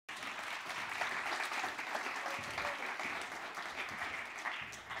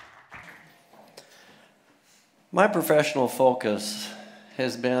My professional focus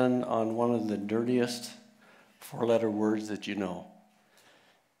has been on one of the dirtiest four-letter words that you know.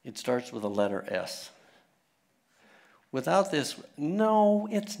 It starts with the letter S. Without this, no,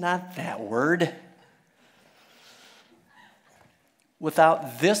 it's not that word.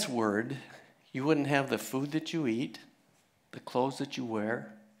 Without this word, you wouldn't have the food that you eat, the clothes that you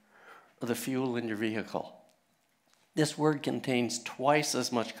wear, or the fuel in your vehicle. This word contains twice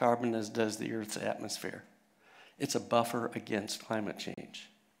as much carbon as does the Earth's atmosphere. It's a buffer against climate change.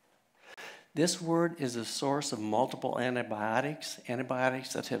 This word is a source of multiple antibiotics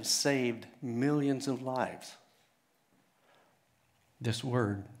that have saved millions of lives. This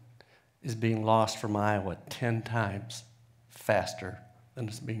word is being lost from Iowa 10 times faster than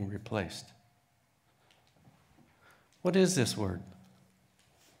it's being replaced. What is this word?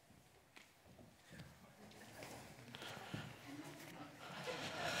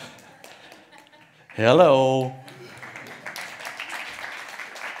 Hello.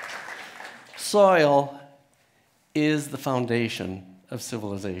 Soil is the foundation of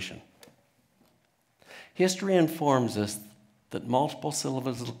civilization. History informs us that multiple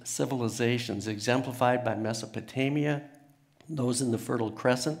civilizations exemplified by Mesopotamia, those in the Fertile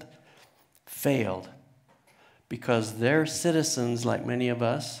Crescent, failed because their citizens, like many of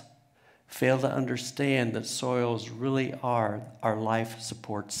us, failed to understand that soils really are our life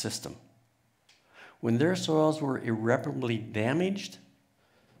support system. When their soils were irreparably damaged,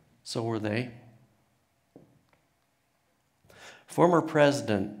 so were they. Former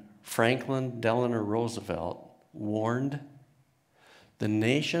President Franklin Delano Roosevelt warned, "The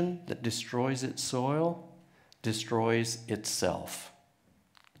nation that destroys its soil destroys itself."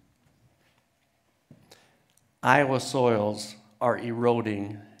 Iowa soils are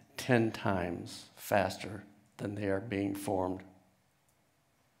eroding 10 times faster than they are being formed.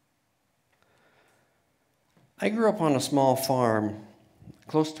 I grew up on a small farm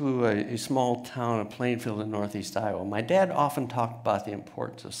close to a small town of Plainfield in northeast Iowa. My dad often talked about the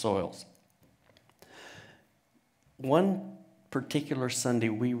importance of soils. One particular Sunday,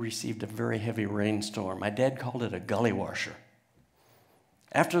 we received a very heavy rainstorm. My dad called it a gully washer.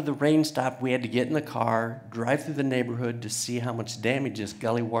 After the rain stopped, we had to get in the car, drive through the neighborhood to see how much damage this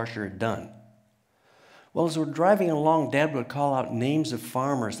gully washer had done. Well, as we're driving along, Dad would call out names of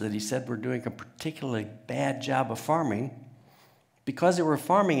farmers that he said were doing a particularly bad job of farming because they were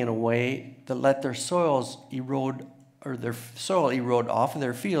farming in a way that let their soils erode, or their soil erode off of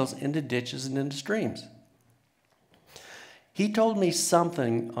their fields into ditches and into streams. He told me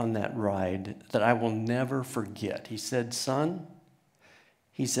something on that ride that I will never forget. He said, "Son,"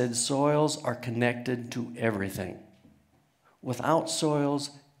 he said, "soils are connected to everything. Without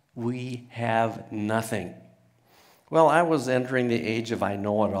soils, we have nothing." Well, I was entering the age of I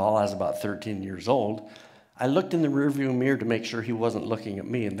know it all. I was about 13 years old. I looked in the rearview mirror to make sure he wasn't looking at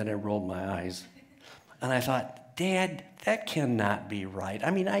me, and then I rolled my eyes. And I thought, "Dad, that cannot be right.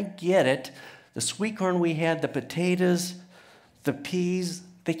 I mean, I get it. The sweet corn we had, the potatoes, the peas,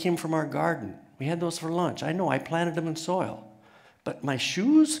 they came from our garden. We had those for lunch. I know, I planted them in soil. But my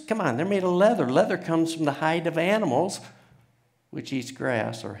shoes, come on, they're made of leather. Leather comes from the hide of animals, which eats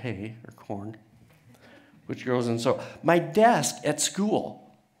grass or hay or corn, which grows in soil. My desk at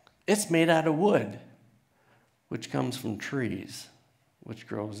school, it's made out of wood, which comes from trees, which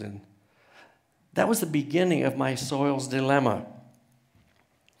grows in." That was the beginning of my soils dilemma.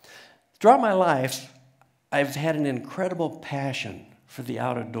 Throughout my life, I've had an incredible passion for the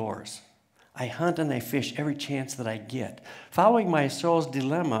outdoors. I hunt and I fish every chance that I get. Following my soils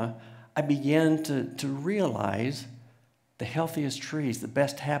dilemma, I began to realize the healthiest trees, the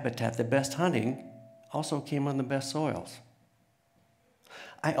best habitat, the best hunting also came on the best soils.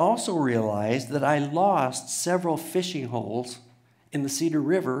 I also realized that I lost several fishing holes in the Cedar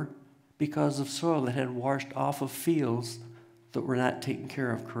River because of soil that had washed off of fields that were not taken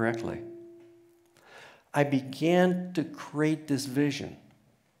care of correctly. I began to create this vision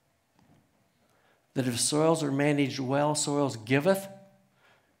that if soils are managed well, soils giveth.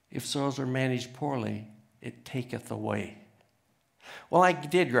 If soils are managed poorly, it taketh away. Well, I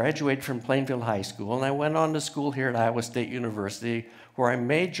did graduate from Plainfield High School, and I went on to school here at Iowa State University, where I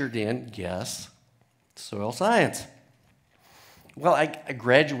majored in, guess, soil science. Well, I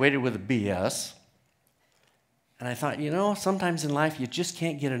graduated with a BS, and I thought, sometimes in life you just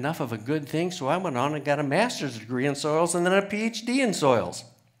can't get enough of a good thing, so I went on and got a master's degree in soils and then a PhD in soils.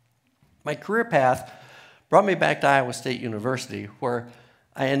 My career path brought me back to Iowa State University, where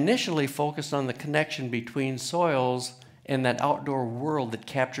I initially focused on the connection between soils and that outdoor world that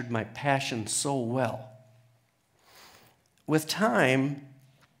captured my passion so well. With time,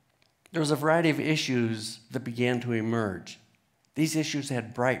 there was a variety of issues that began to emerge. These issues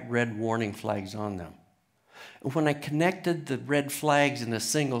had bright red warning flags on them. And when I connected the red flags in a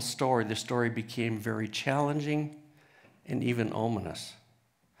single story, the story became very challenging and even ominous.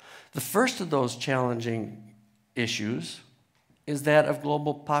 The first of those challenging issues is that of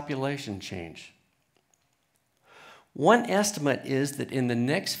global population change. One estimate is that in the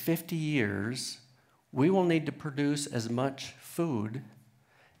next 50 years, we will need to produce as much food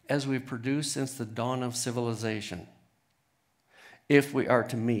as we've produced since the dawn of civilization if we are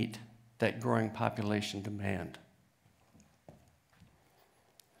to meet that growing population demand.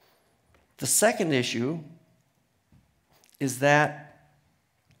 The second issue is that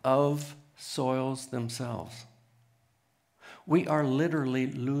of soils themselves. We are literally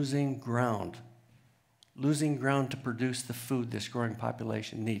losing ground to produce the food this growing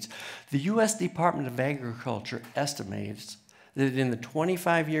population needs. The U.S. Department of Agriculture estimates that in the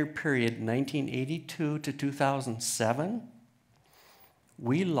 25-year period, 1982 to 2007,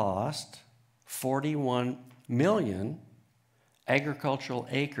 we lost 41 million agricultural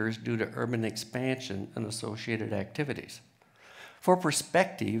acres due to urban expansion and associated activities. For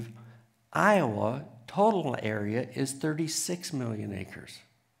perspective, Iowa total area is 36 million acres.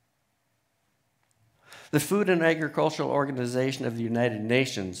 The Food and Agricultural Organization of the United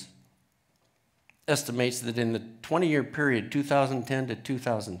Nations estimates that in the 20-year period, 2010 to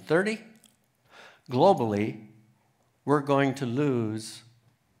 2030, globally, we're going to lose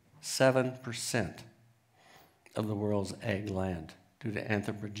 7% of the world's ag land due to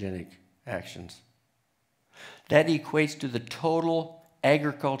anthropogenic actions. That equates to the total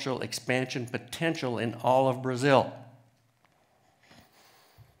agricultural expansion potential in all of Brazil.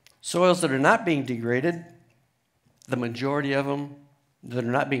 Soils that are not being degraded, the majority of them, that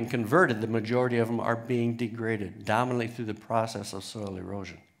are not being converted, the majority of them are being degraded, dominantly through the process of soil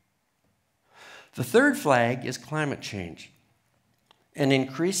erosion. The third flag is climate change. An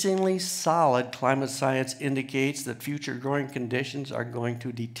increasingly solid climate science indicates that future growing conditions are going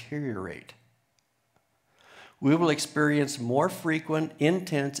to deteriorate. We will experience more frequent,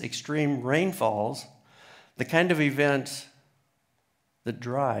 intense, extreme rainfalls, the kind of events that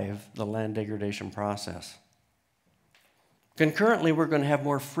drive the land degradation process. Concurrently, we're going to have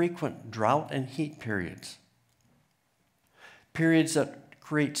more frequent drought and heat periods. Periods that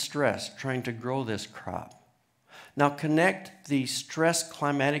create stress trying to grow this crop. Now connect the stress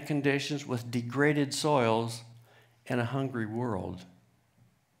climatic conditions with degraded soils and a hungry world.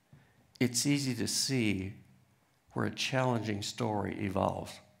 It's easy to see where a challenging story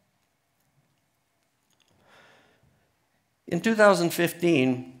evolves. In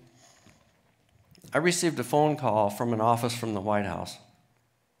 2015, I received a phone call from an office from the White House.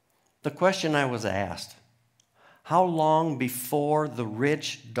 The question I was asked, how long before the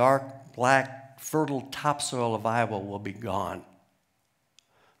rich, dark, black, fertile topsoil of Iowa will be gone?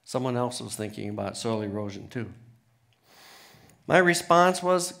 Someone else was thinking about soil erosion too. My response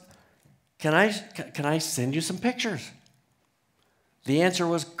was, can I send you some pictures? The answer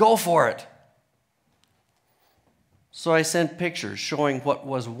was, go for it. So I sent pictures showing what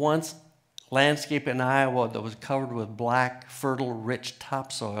was once landscape in Iowa that was covered with black, fertile, rich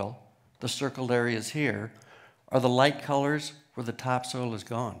topsoil. The circled areas here are the light colors where the topsoil is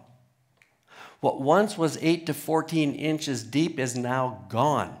gone. What once was 8 to 14 inches deep is now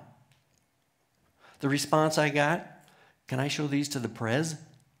gone. The response I got, can I show these to the Prez?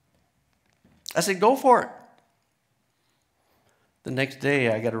 I said, go for it. The next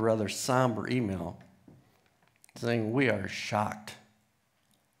day, I got a rather somber email saying, we are shocked.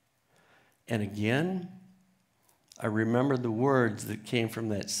 And again, I remember the words that came from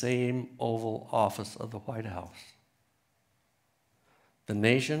that same Oval Office of the White House. The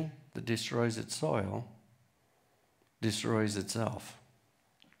nation that destroys its soil destroys itself.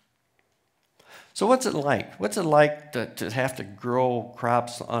 So what's it like? What's it like to have to grow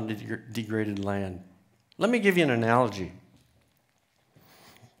crops on degraded land? Let me give you an analogy.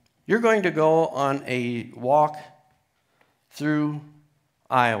 You're going to go on a walk through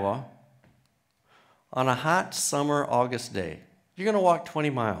Iowa on a hot summer August day. You're going to walk 20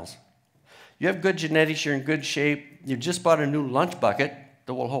 miles. You have good genetics, you're in good shape. You've just bought a new lunch bucket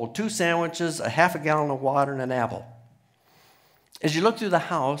that will hold 2 sandwiches, a half a gallon of water, and an apple. As you look through the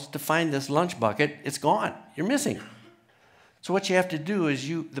house to find this lunch bucket, it's gone. You're missing. So what you have to do is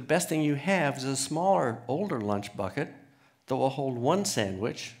the best thing you have is a smaller, older lunch bucket that will hold 1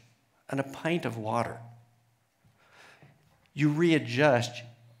 sandwich and a pint of water. You readjust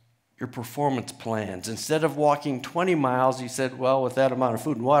your performance plans. Instead of walking 20 miles, you said, well, with that amount of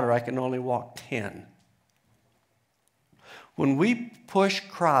food and water, I can only walk 10. When we push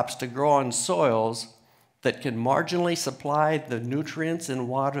crops to grow on soils that can marginally supply the nutrients and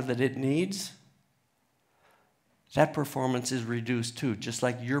water that it needs, that performance is reduced too, just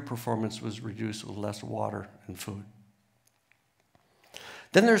like your performance was reduced with less water and food.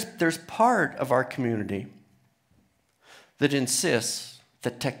 Then there's part of our community that insists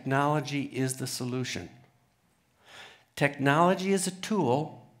that technology is the solution. Technology is a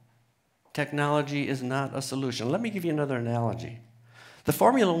tool. Technology is not a solution. Let me give you another analogy. The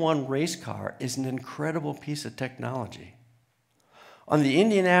Formula One race car is an incredible piece of technology. On the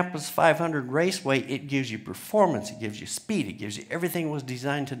Indianapolis 500 Raceway, it gives you performance, it gives you speed, it gives you everything it was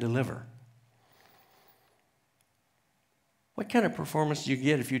designed to deliver. What kind of performance do you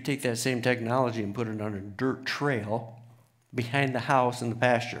get if you take that same technology and put it on a dirt trail behind the house in the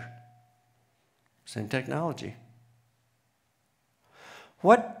pasture? Same technology.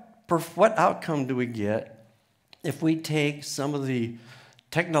 What outcome do we get if we take some of the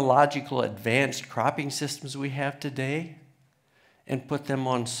technological advanced cropping systems we have today and put them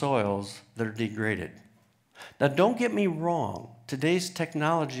on soils that are degraded? Now, don't get me wrong. Today's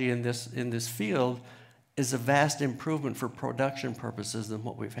technology in this field is a vast improvement for production purposes than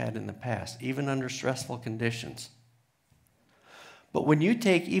what we've had in the past, even under stressful conditions. But when you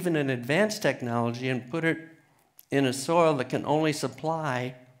take even an advanced technology and put it in a soil that can only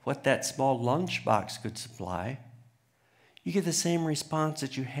supply what that small lunchbox could supply, you get the same response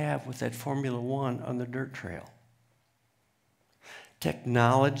that you have with that Formula One on the dirt trail.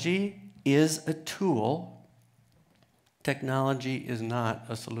 Technology is a tool. Technology is not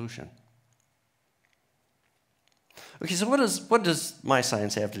a solution. Okay, so what does my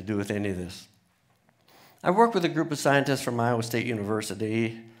science have to do with any of this? I work with a group of scientists from Iowa State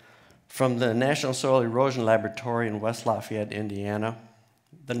University, from the National Soil Erosion Laboratory in West Lafayette, Indiana,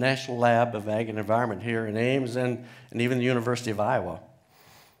 the National Lab of Ag and Environment here in Ames, and even the University of Iowa.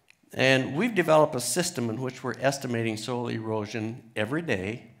 And we've developed a system in which we're estimating soil erosion every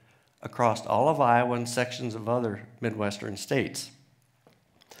day across all of Iowa and sections of other Midwestern states.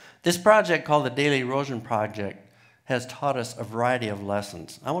 This project, called the Daily Erosion Project, has taught us a variety of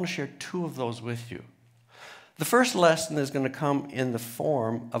lessons. I want to share two of those with you. The first lesson is going to come in the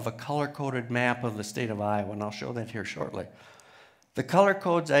form of a color-coded map of the state of Iowa, and I'll show that here shortly. The color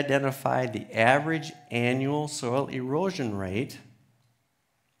codes identify the average annual soil erosion rate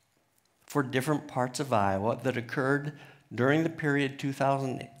for different parts of Iowa that occurred during the period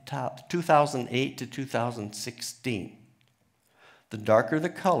 2008 to 2016. The darker the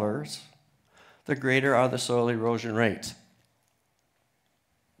colors, the greater are the soil erosion rates.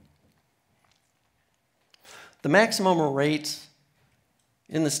 The maximum rates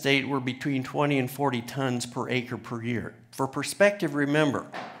in the state were between 20 and 40 tons per acre per year. For perspective, remember,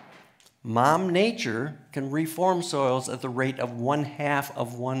 Mom Nature can reform soils at the rate of 1/2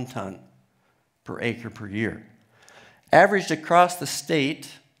 of 1 ton per acre per year. Averaged across the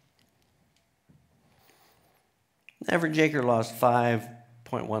state, average acre lost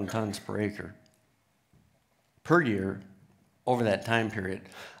 5.1 tons per acre per year over that time period.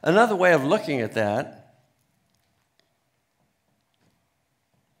 Another way of looking at that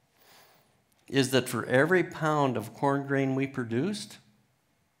is that for every pound of corn grain we produced,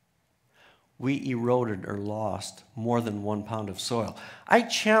 we eroded or lost more than 1 pound of soil. I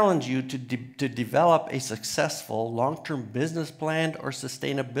challenge you to develop a successful long-term business plan or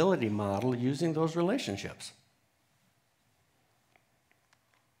sustainability model using those relationships.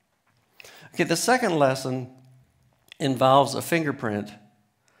 Okay, the second lesson involves a fingerprint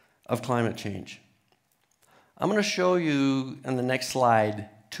of climate change. I'm going to show you on the next slide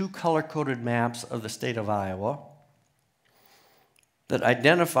 2 color-coded maps of the state of Iowa that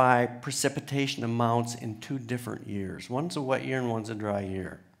identify precipitation amounts in 2 different years. One's a wet year and one's a dry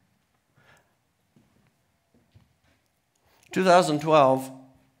year. 2012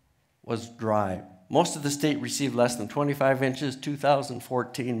 was dry. Most of the state received less than 25 inches.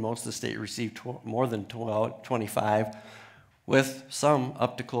 2014, most of the state received more than 25, with some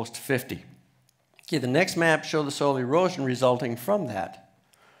up to close to 50. Okay, the next map shows the soil erosion resulting from that.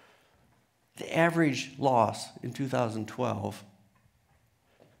 The average loss in 2012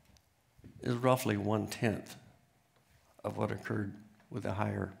 is roughly 1/10 of what occurred with the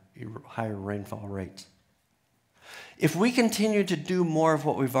higher rainfall rates. If we continue to do more of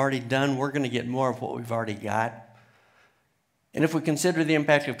what we've already done, we're going to get more of what we've already got. And if we consider the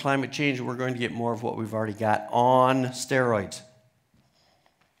impact of climate change, we're going to get more of what we've already got on steroids.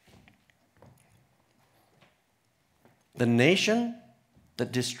 The nation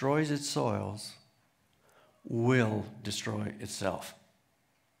that destroys its soils will destroy itself.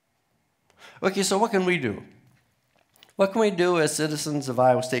 Okay, so what can we do? What can we do as citizens of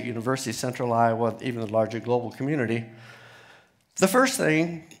Iowa State University, Central Iowa, even the larger global community? The first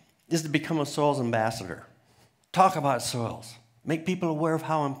thing is to become a soils ambassador. Talk about soils. Make people aware of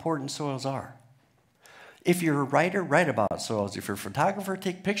how important soils are. If you're a writer, write about soils. If you're a photographer,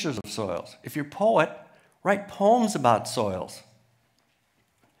 take pictures of soils. If you're a poet, write poems about soils.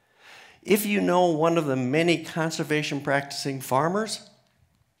 If you know one of the many conservation practicing farmers,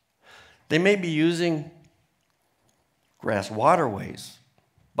 they may be using grass waterways,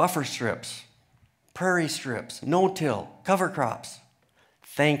 buffer strips, prairie strips, no-till, cover crops.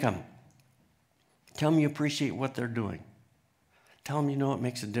 Thank them. Tell them you appreciate what they're doing. Tell them you know it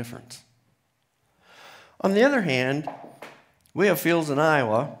makes a difference. On the other hand, we have fields in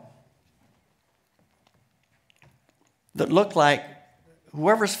Iowa that look like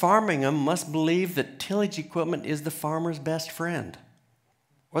whoever's farming them must believe that tillage equipment is the farmer's best friend,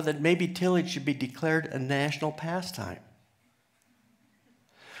 or that maybe tillage should be declared a national pastime.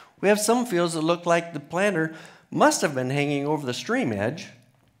 We have some fields that look like the planter must have been hanging over the stream edge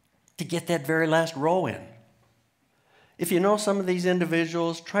to get that very last row in. If you know some of these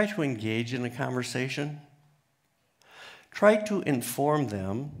individuals, try to engage in a conversation. Try to inform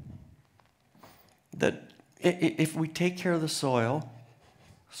them that if we take care of the soil,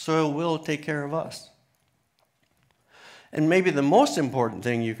 soil will take care of us. And maybe the most important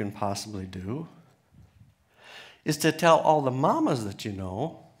thing you can possibly do is to tell all the mamas that you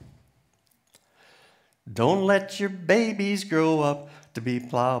know, don't let your babies grow up to be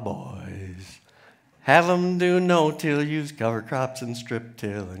plowboys. Have them do no-till, use cover crops and strip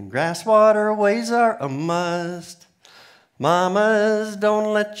till, and grass waterways are a must. Mamas,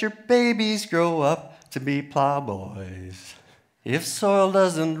 don't let your babies grow up to be plowboys. If soil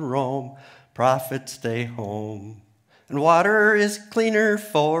doesn't roam, profits stay home, and water is cleaner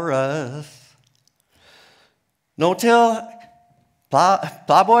for us. No-till,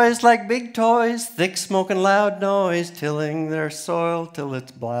 plowboys like big toys, thick smoke and loud noise, tilling their soil till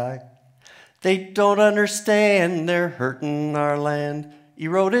it's black. They don't understand, they're hurting our land.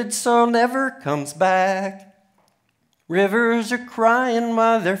 Eroded soil never comes back. Rivers are crying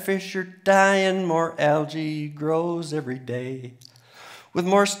while their fish are dying. More algae grows every day. With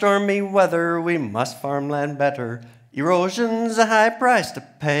more stormy weather, we must farmland better. Erosion's a high price to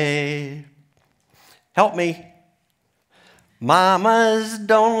pay. Help me. Mamas,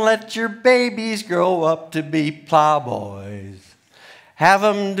 don't let your babies grow up to be plowboys. Have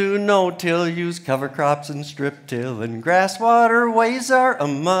them do no-till, use cover crops and strip till, and grass waterways are a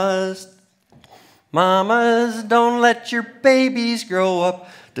must. Mamas, don't let your babies grow up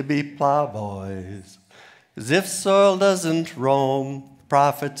to be plowboys. 'Cause if soil doesn't roam,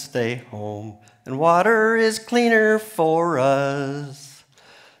 profits stay home, and water is cleaner for us.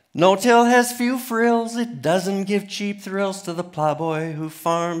 No-till has few frills, it doesn't give cheap thrills to the plowboy who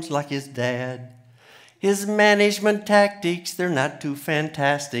farms like his dad. His management tactics, they're not too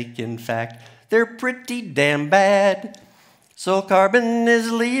fantastic. In fact, they're pretty damn bad. So carbon is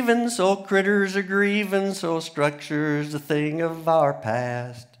leaving, so critters are grieving, so structure's a thing of our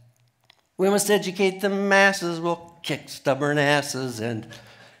past. We must educate the masses, we'll kick stubborn asses, and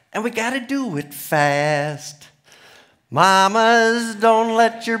we gotta do it fast. Mamas, don't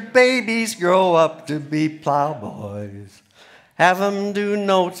let your babies grow up to be plowboys. Have them do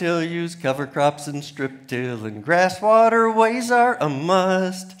no-till, use cover crops and strip till, and grass waterways are a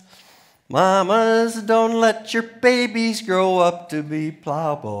must. Mamas, don't let your babies grow up to be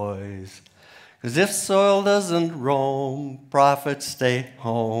plowboys. 'Cause if soil doesn't roam, profits stay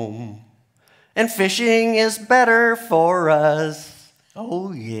home. And fishing is better for us.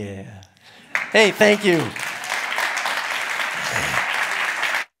 Oh, yeah. Hey, thank you.